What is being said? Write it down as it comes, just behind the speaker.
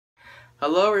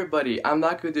Hello everybody, I'm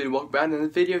NakuDude. Welcome back to the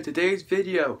video. Today's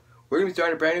video, we're going to be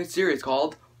starting a brand new series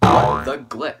called What the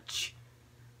Glitch.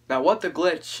 Now What the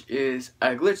Glitch is a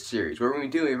glitch series. What we're going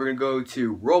to be doing, we're going to go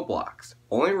to Roblox,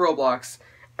 only Roblox,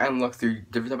 and look through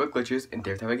different type of glitches and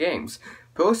different type of games.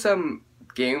 Post some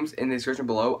games in the description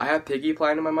below. I have Piggy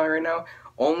playing in my mind right now,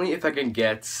 only if I can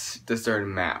get the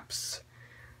certain maps.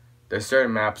 There's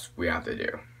certain maps we have to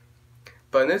do.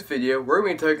 But in this video, we're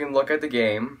going to be taking a look at the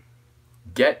game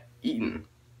Get Eaten,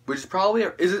 which is probably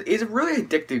is a really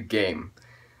addictive game.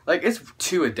 Like, it's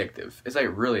too addictive. It's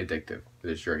like really addictive.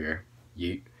 This shirt here,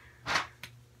 yeet.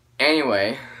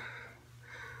 Anyway,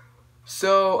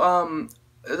 so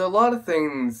there's a lot of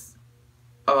things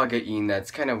about Get Eaten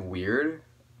that's kind of weird.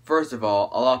 First of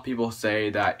all, a lot of people say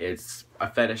that it's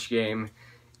a fetish game.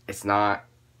 It's not.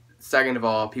 Second of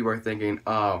all, people are thinking,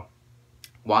 oh,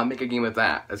 why make a game with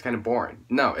that? That's kind of boring.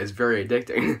 No, it's very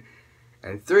addicting.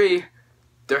 And three,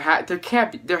 there has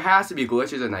to be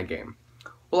glitches in that game.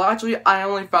 Well, actually, I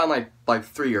only found like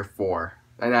 3 or 4,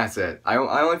 and that's it. I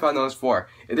only found those 4.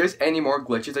 If there's any more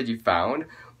glitches that you found,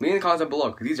 leave in the comments below,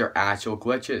 because these are actual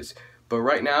glitches. But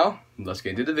right now, let's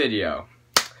get into the video.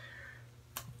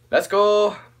 Let's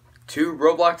go to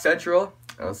Roblox Central,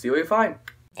 and let's see what we find.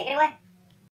 Take it away.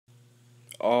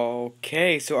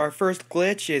 Okay, so our first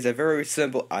glitch is a very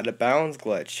simple out of bounds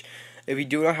glitch. If you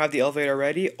do not have the elevator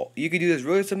already, you can do this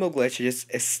really simple glitch and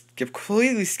just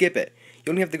completely skip it. You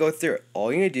don't have to go through it.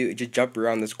 All you need to do is just jump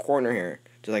around this corner here,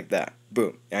 just like that.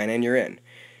 Boom, and then you're in.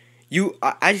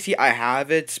 I see I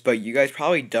have it, but you guys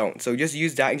probably don't. So just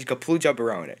use that and just completely jump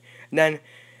around it. And then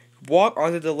walk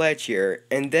onto the ledge here,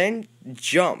 and then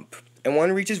jump. And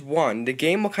when it reaches 1, the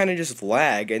game will kind of just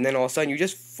lag, and then all of a sudden you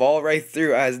just fall right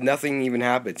through as nothing even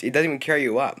happens. It doesn't even carry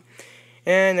you up.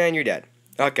 And then you're dead.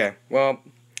 Okay, well,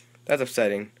 that's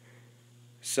upsetting.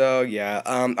 So yeah,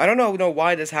 I don't know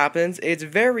why this happens. It's a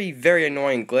very, very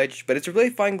annoying glitch, but it's a really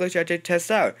fun glitch to test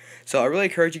out. So I really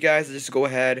encourage you guys to just go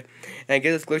ahead and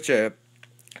give this glitch a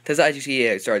test out. As you see,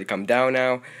 it's starting to come down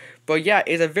now. But yeah,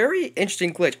 it's a very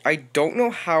interesting glitch. I don't know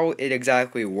how it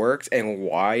exactly works and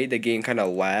why the game kind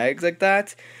of lags like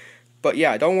that. But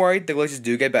yeah, don't worry, the glitches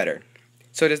do get better.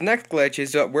 So this next glitch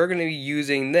is that we're going to be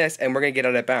using this and we're going to get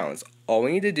out of bounds. All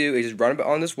we need to do is just run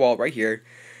on this wall right here.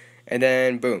 And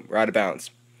then, boom, we're out of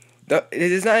bounds.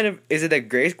 Is it the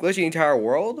greatest glitch in the entire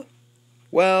world?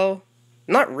 Well,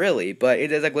 not really, but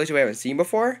it is a glitch we haven't seen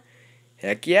before.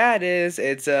 Heck yeah, it is.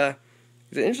 It's an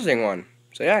interesting one.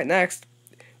 So yeah, next.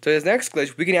 So this next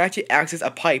glitch, we can actually access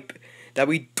a pipe that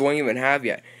we don't even have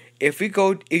yet. If you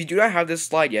do not have this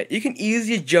slide yet, you can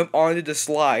easily jump onto the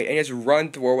slide and just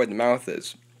run toward where the mouth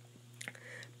is.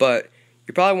 But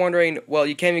you're probably wondering, well,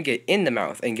 you can't even get in the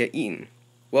mouth and get eaten.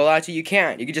 Well, actually, you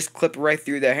can't. You can just clip right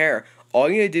through the hair. All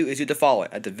you need to do is do the following.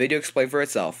 Let the video explain for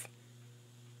itself.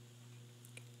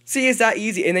 See, it's that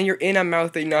easy, and then you're in a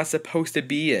mouth that you're not supposed to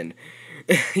be in.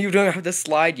 You don't have the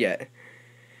slide yet.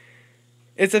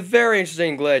 It's a very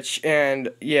interesting glitch,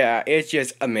 and yeah, it's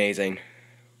just amazing.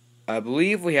 I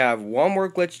believe we have 1 more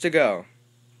glitch to go.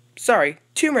 Sorry,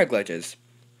 2 more glitches.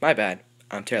 My bad.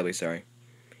 I'm terribly sorry.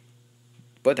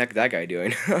 What the heck is that guy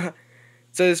doing?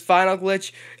 So this final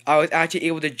glitch, I was actually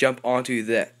able to jump onto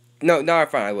this. No, not our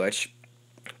final glitch.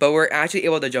 But we're actually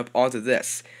able to jump onto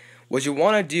this. What you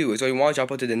want to do is you want to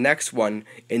jump onto the next one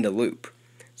in the loop.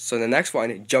 So the next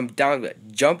one, jump down it.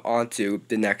 Jump onto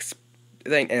the next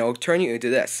thing, and it will turn you into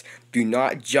this. Do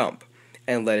not jump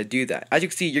and let it do that. As you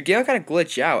can see, you're gonna kind of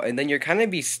glitch out, and then you're kind of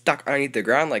be stuck underneath the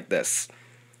ground like this.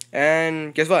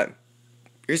 And guess what?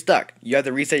 You're stuck. You have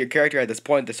to reset your character at this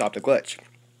point to stop the glitch.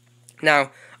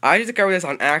 Now, I just discovered this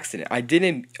on accident.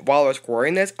 While I was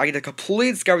recording this, I just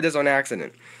completely discovered this on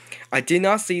accident. I did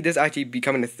not see this actually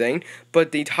becoming a thing,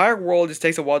 but the entire world just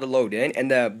takes a while to load in,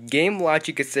 and the game will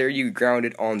actually consider you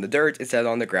grounded on the dirt instead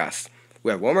of on the grass.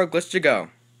 We have 1 more glitch to go.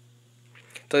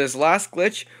 So this last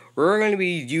glitch, we're going to be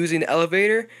using the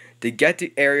elevator to get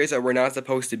to areas that we're not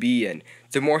supposed to be in.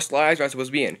 So more slides we're not supposed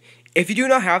to be in. If you do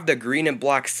not have the green and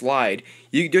black slide,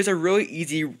 there's a really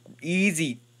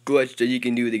easy glitch that you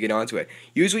can do to get onto it.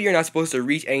 Usually you're not supposed to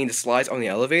reach any of the slides on the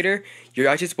elevator. You're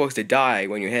actually supposed to die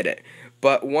when you hit it.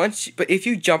 But if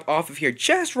you jump off of here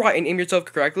just right and aim yourself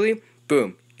correctly,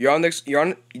 boom, you're on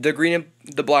the green and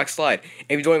the black slide,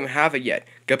 and you don't even have it yet.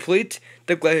 Complete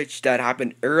the glitch that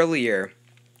happened earlier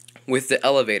with the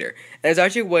elevator. And there's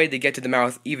actually a way to get to the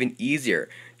mouth even easier.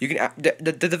 You can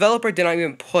the developer did not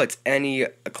even put any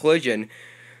collision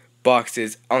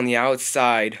boxes on the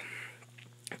outside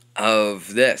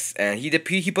of this, and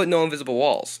he put no invisible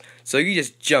walls, so you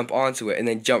just jump onto it and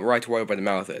then jump right to where the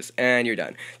mouth is, and you're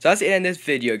done. So that's the end of this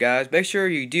video, guys. Make sure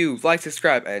you do like,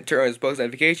 subscribe, and turn on those post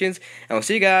notifications, and we'll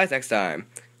see you guys next time.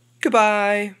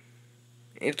 Goodbye.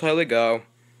 Into the toilet go.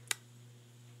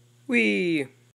 Wee.